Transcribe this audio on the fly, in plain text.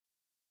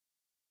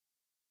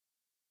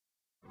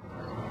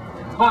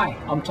Hi,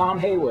 I'm Tom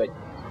Haywood.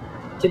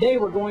 Today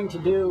we're going to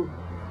do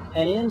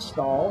an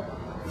install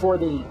for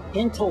the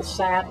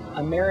Intelsat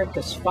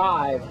America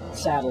 5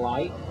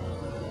 satellite,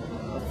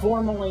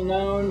 formerly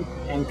known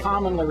and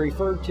commonly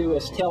referred to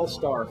as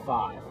Telstar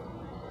 5.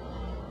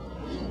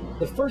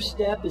 The first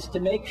step is to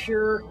make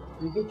sure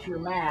you get your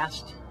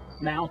mast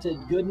mounted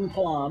good and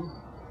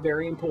plumb,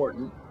 very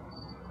important.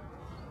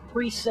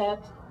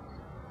 Preset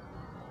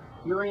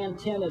your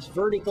antenna's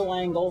vertical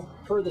angle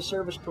per the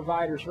service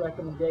provider's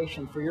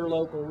recommendation for your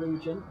local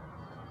region.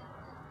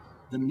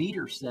 The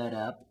meter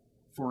setup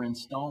for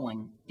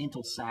installing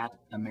Intelsat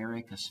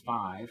America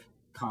 5,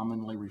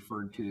 commonly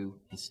referred to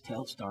as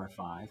Telstar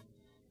 5,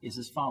 is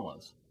as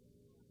follows.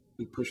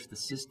 We push the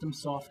system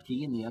soft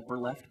key in the upper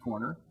left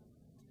corner.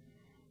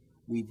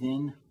 We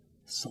then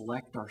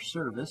select our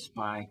service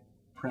by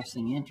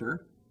pressing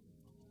enter,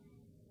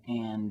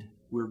 and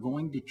we're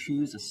going to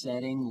choose a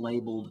setting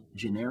labeled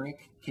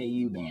generic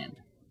KU band.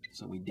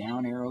 So we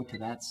down arrow to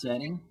that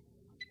setting,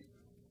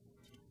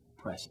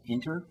 press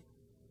enter.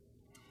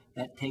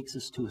 That takes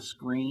us to a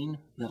screen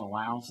that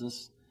allows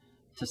us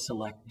to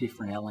select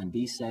different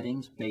LNB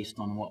settings based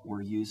on what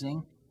we're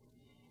using.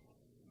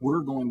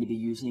 We're going to be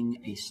using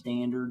a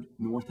standard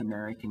North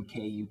American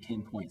KU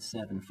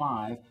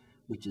 10.75,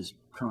 which is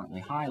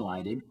currently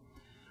highlighted,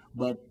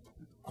 but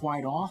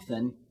quite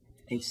often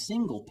a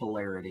single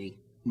polarity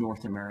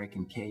North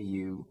American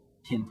KU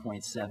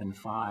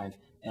 10.75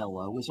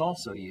 LO is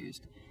also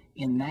used.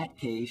 In that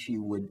case,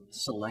 you would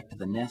select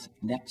the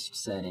next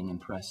setting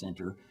and press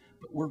enter,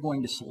 but we're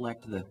going to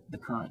select the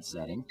current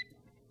setting.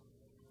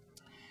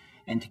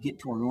 And to get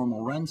to our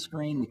normal run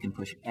screen, we can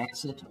push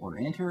exit or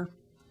enter.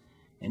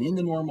 And in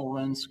the normal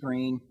run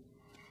screen,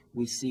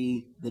 we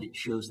see that it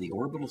shows the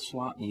orbital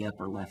slot in the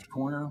upper left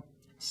corner.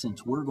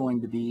 Since we're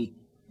going to be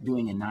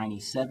doing a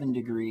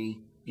 97-degree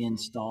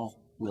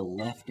install, we'll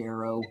left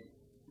arrow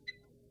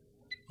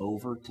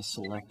over to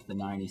select the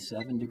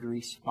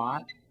 97-degree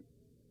spot.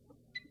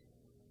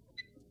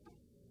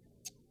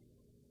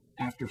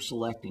 After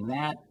selecting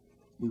that,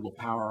 we will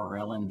power our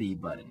LNB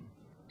button.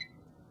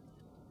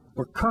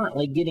 We're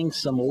currently getting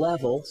some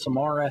level, some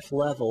RF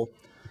level,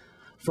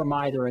 from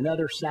either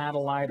another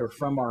satellite or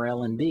from our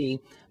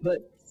LNB, but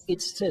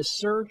it says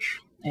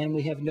search and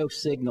we have no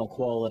signal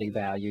quality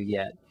value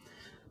yet.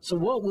 So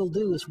what we'll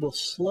do is we'll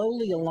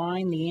slowly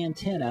align the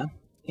antenna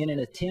in an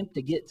attempt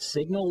to get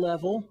signal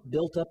level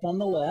built up on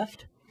the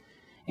left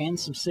and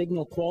some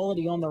signal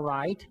quality on the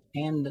right,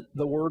 and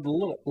the word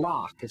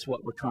lock is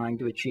what we're trying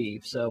to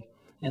achieve. So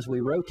as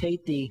we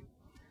rotate the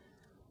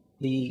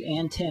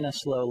antenna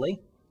slowly,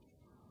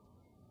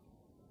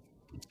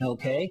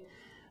 okay,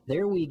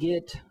 there we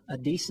get a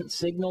decent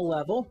signal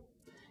level,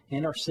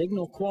 and our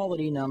signal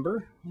quality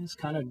number is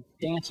kind of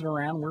dancing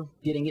around. We're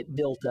getting it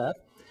built up,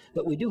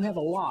 but we do have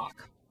a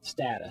lock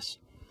status.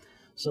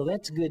 So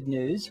that's good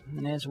news.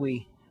 And as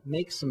we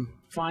make some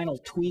final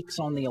tweaks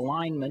on the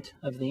alignment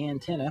of the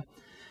antenna,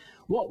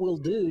 what we'll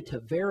do to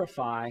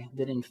verify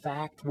that in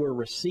fact we're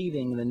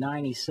receiving the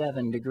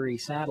 97-degree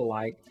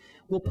satellite,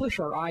 we'll push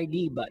our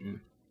ID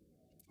button.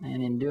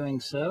 And in doing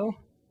so,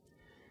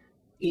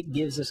 it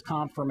gives us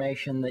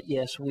confirmation that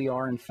yes, we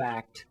are in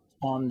fact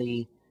on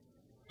the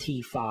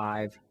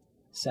T5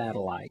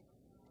 satellite.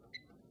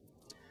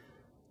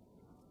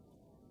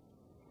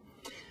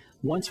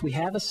 Once we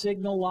have a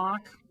signal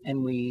lock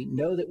and we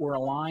know that we're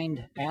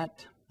aligned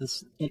at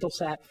this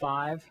Intelsat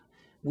 5,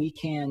 we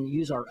can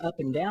use our up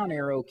and down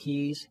arrow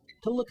keys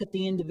to look at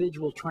the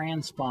individual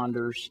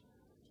transponders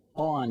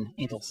on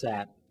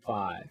Intelsat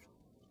 5.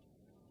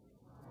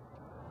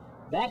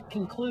 That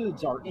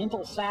concludes our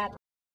Intelsat